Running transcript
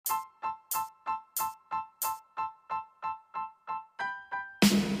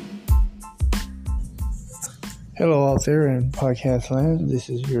Hello out there in podcast land. This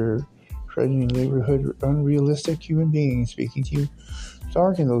is your trudging neighborhood unrealistic human being speaking to you.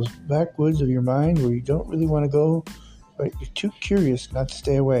 Dark in those backwoods of your mind where you don't really want to go, but you're too curious not to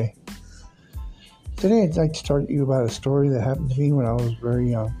stay away. Today I'd like to talk to you about a story that happened to me when I was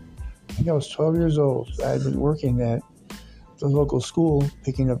very young. I think I was 12 years old. I had been working at the local school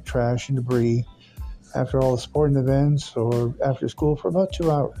picking up trash and debris after all the sporting events or after school for about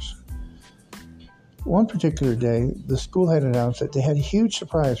 2 hours. One particular day, the school had announced that they had a huge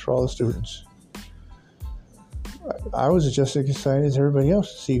surprise for all the students. I was just as excited as everybody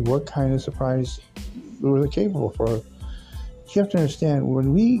else to see what kind of surprise we were capable for. You have to understand,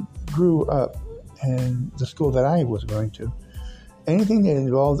 when we grew up in the school that I was going to, anything that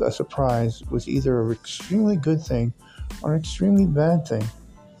involved a surprise was either an extremely good thing or an extremely bad thing.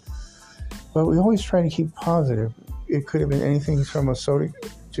 But we always try to keep positive. It could have been anything from a soda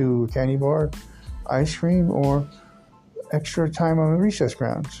to a candy bar, ice cream, or extra time on the recess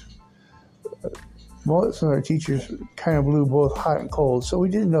grounds. Most of our teachers kind of blew both hot and cold, so we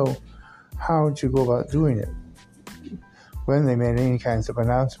didn't know how to go about doing it when they made any kinds of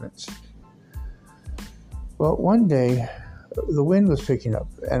announcements. Well, one day, the wind was picking up,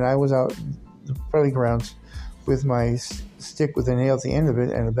 and I was out in the playgrounds with my stick with a nail at the end of it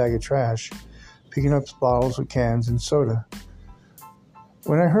and a bag of trash, picking up bottles of cans and soda.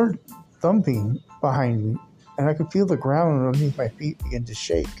 When I heard thumping behind me, and I could feel the ground underneath my feet begin to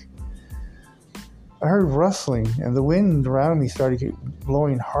shake. I heard rustling, and the wind around me started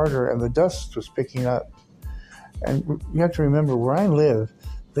blowing harder, and the dust was picking up. And you have to remember, where I live,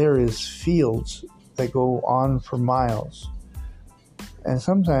 there is fields that go on for miles. And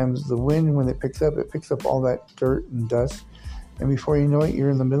sometimes the wind, when it picks up all that dirt and dust, and before you know it, you're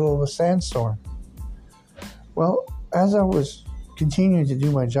in the middle of a sandstorm. Well, as I was continuing to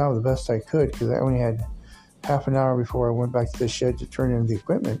do my job the best I could, because I only had half an hour before I went back to the shed to turn in the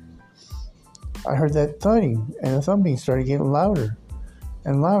equipment, I heard that thudding, and the thumping started getting louder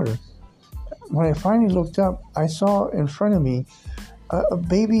and louder. When I finally looked up, I saw in front of me a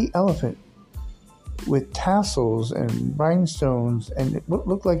baby elephant with tassels and rhinestones, and it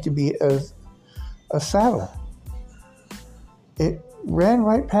looked like to be a saddle. It ran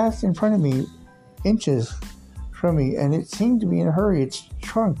right past in front of me, inches from me, and it seemed to be in a hurry, its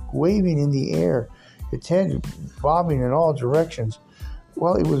trunk waving in the air, its head bobbing in all directions,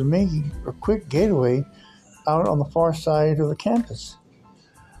 while it was making a quick getaway out on the far side of the campus.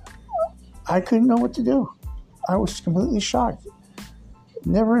 I couldn't know what to do. I was completely shocked.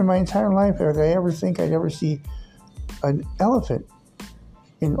 Never in my entire life did I ever think I'd ever see an elephant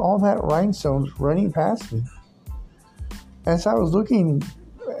in all that rhinestones running past me. As I was looking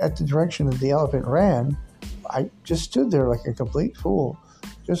at the direction that the elephant ran, I just stood there like a complete fool,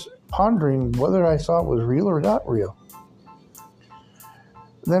 just pondering whether I saw it was real or not real.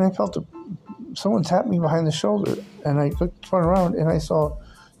 Then I felt someone tap me behind the shoulder, and I turned around and I saw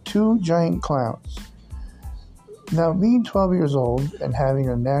two giant clowns. Now, being 12 years old and having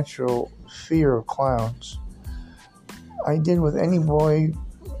a natural fear of clowns, I did what any boy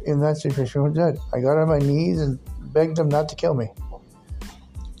in that situation would do. I got on my knees and begged them not to kill me.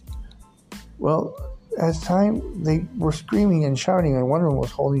 Well, as time, they were screaming and shouting, and one of them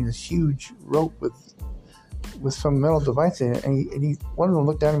was holding this huge rope with some metal device in it, and one of them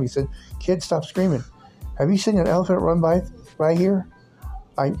looked down at me and said, "Kid, stop screaming. Have you seen an elephant run by right here?"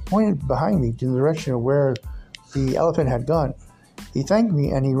 I pointed behind me to the direction of where the elephant had gone. He thanked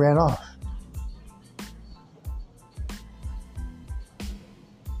me and he ran off.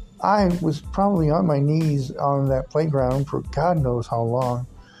 I was probably on my knees on that playground for God knows how long,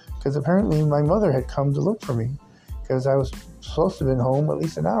 because apparently my mother had come to look for me, because I was supposed to have been home at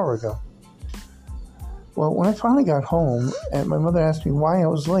least an hour ago. Well, when I finally got home, and my mother asked me why I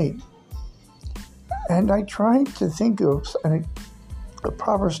was late, and I tried to think of a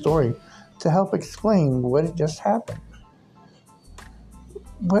proper story to help explain what had just happened.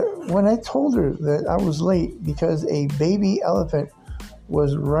 But when I told her that I was late because a baby elephant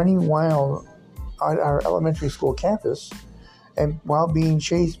was running wild on our elementary school campus, and while being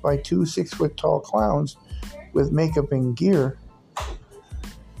chased by two 6-foot-tall clowns with makeup and gear,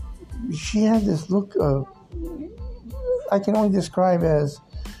 she had this look of, I can only describe as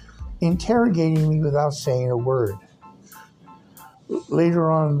interrogating me without saying a word.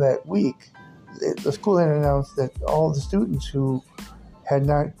 Later on that week, the school had announced that all the students who had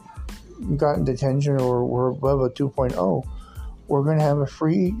not gotten detention or were above a 2.0 were going to have a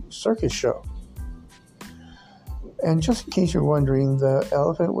free circus show. And just in case you're wondering, the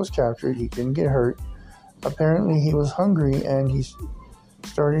elephant was captured. He didn't get hurt. Apparently he was hungry, and he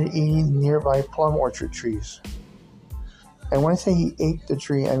started eating nearby plum orchard trees. And when I say he ate the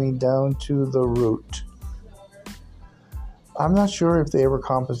tree, I mean down to the root. I'm not sure if they ever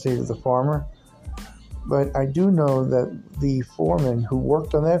compensated the farmer, but I do know that the foreman who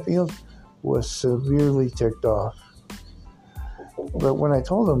worked on that field was severely ticked off. But when I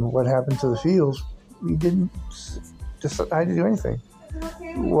told him what happened to the fields, he didn't decide to do anything.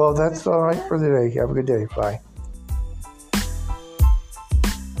 Well, that's all right for today. Have a good day. Bye.